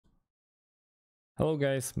Hello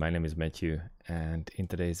guys, my name is Matthew, and in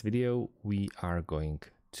today's video we are going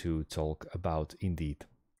to talk about Indeed.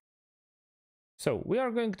 So we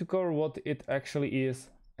are going to cover what it actually is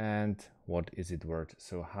and what is it worth.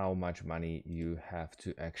 So how much money you have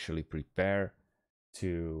to actually prepare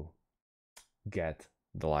to get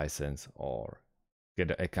the license or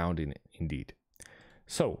get an account in Indeed.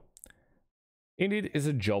 So Indeed is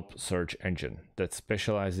a job search engine that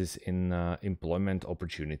specializes in employment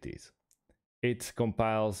opportunities. It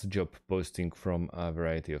compiles job posting from a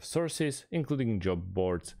variety of sources, including job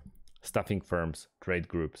boards, staffing firms, trade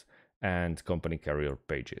groups, and company career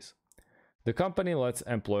pages. The company lets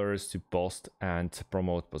employers to post and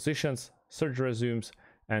promote positions, search resumes,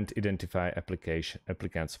 and identify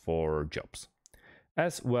applicants for jobs,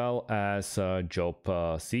 as well as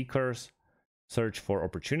job seekers search for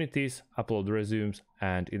opportunities, upload resumes,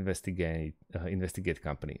 and investigate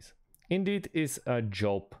companies. Indeed is a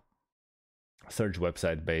job search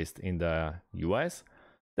website based in the US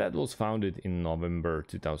that was founded in November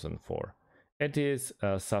 2004. It is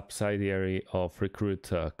a subsidiary of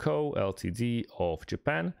Recruit Co. Ltd. Of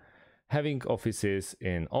Japan, having offices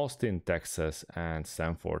in Austin, Texas, and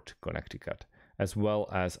Stamford, Connecticut, as well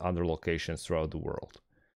as other locations throughout the world.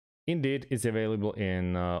 Indeed is available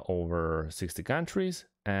in over 60 countries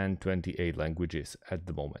and 28 languages at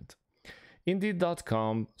the moment.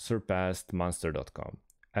 Indeed.com surpassed Monster.com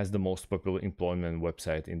as the most popular employment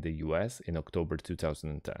website in the US in October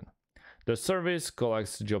 2010. The service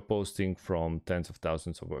collects job posting from tens of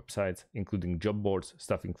thousands of websites, including job boards,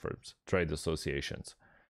 staffing firms, trade associations,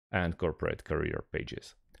 and corporate career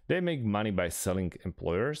pages. They make money by selling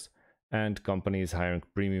employers and companies hiring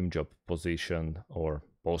premium job position or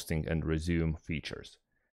posting and resume features.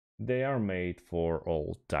 They are made for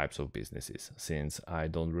all types of businesses, since I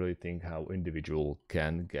don't really think how individual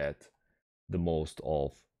can get the most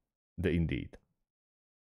of the Indeed.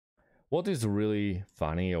 What is really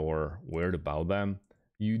funny or weird about them,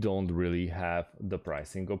 you don't really have the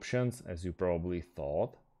pricing options as you probably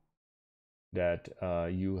thought that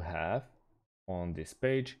you have on this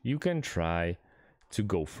page. You can try to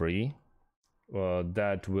go free.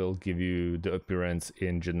 That will give you the appearance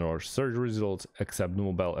in general search results, accept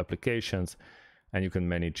mobile applications, and you can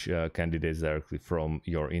manage candidates directly from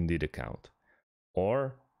your Indeed account.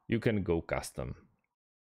 Or you can go custom,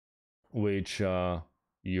 which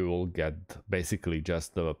you will get basically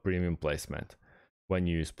just the premium placement when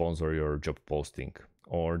you sponsor your job posting,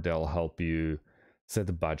 or they'll help you set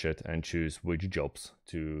a budget and choose which jobs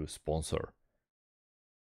to sponsor.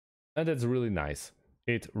 And that's really nice.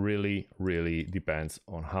 It really depends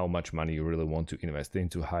on how much money you really want to invest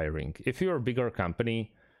into hiring. If you're a bigger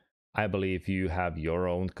company, I believe you have your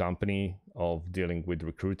own company of dealing with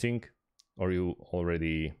recruiting, or you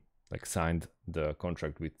already signed the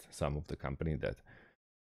contract with some of the company that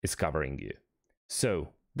is covering you. So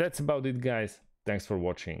that's about it, guys. Thanks for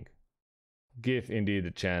watching. Give Indeed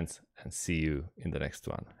a chance and see you in the next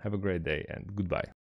one. Have a great day and goodbye.